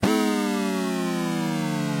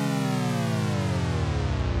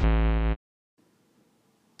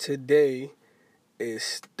Today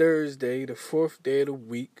is Thursday, the fourth day of the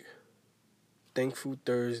week. Thankful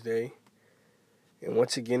Thursday. And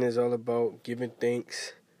once again, it's all about giving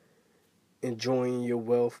thanks, enjoying your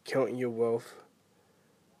wealth, counting your wealth.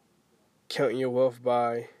 Counting your wealth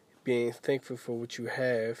by being thankful for what you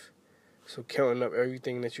have. So counting up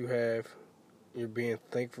everything that you have, you're being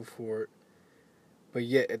thankful for it. But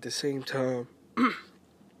yet at the same time,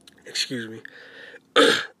 excuse me,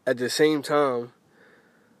 at the same time,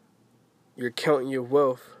 you're counting your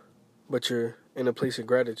wealth, but you're in a place of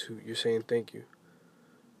gratitude. You're saying thank you.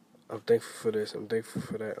 I'm thankful for this. I'm thankful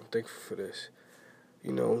for that. I'm thankful for this.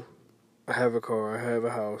 You know, I have a car. I have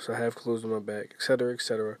a house. I have clothes on my back, etc.,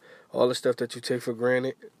 etc. All the stuff that you take for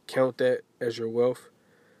granted, count that as your wealth,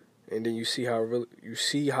 and then you see how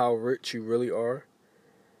rich you really are.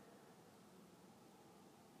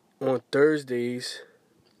 On Thursdays,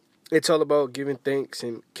 it's all about giving thanks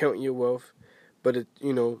and counting your wealth, but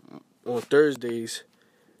on Thursdays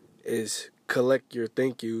is collect your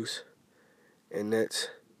thank yous, and that's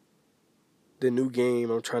the new game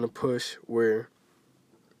I'm trying to push, where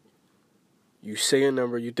you say a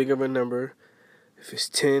number, you think of a number. If it's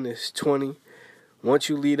 10, it's 20. Once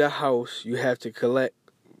you leave the house, you have to collect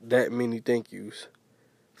that many thank yous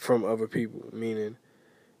from other people. Meaning,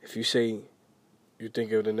 if you say you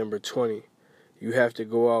think of the number 20, you have to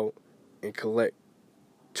go out and collect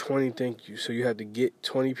 20 thank yous. So you have to get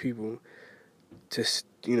 20 people to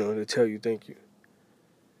tell you thank you.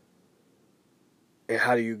 And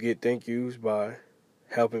how do you get thank yous? By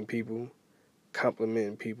helping people,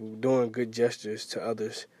 complimenting people, doing good gestures to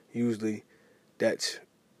others. Usually that's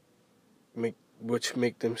which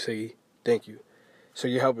make them say thank you. So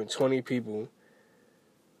you're helping 20 people,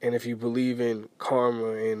 and if you believe in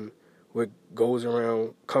karma and what goes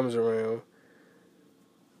around comes around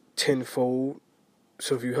tenfold,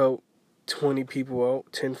 so if you help 20 people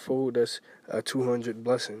out tenfold, that's a 200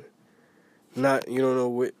 blessing. Not, you don't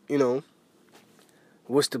know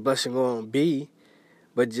what's the blessing going to be,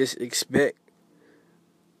 but just expect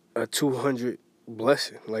a 200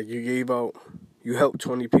 blessing. Like you helped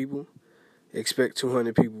 20 people, expect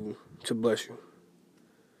 200 people to bless you.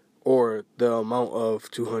 Or the amount of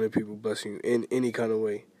 200 people blessing you in any kind of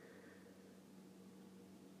way.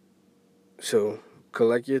 So,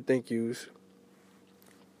 collect your thank yous.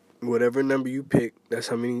 Whatever number you pick, that's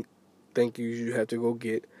how many thank yous you have to go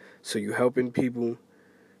get. So you helping people,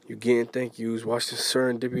 you getting thank yous. Watch the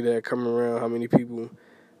serendipity that come around, how many people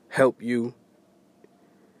help you.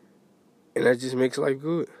 And that just makes life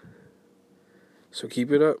good. So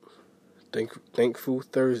keep it up. Thankful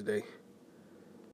Thursday.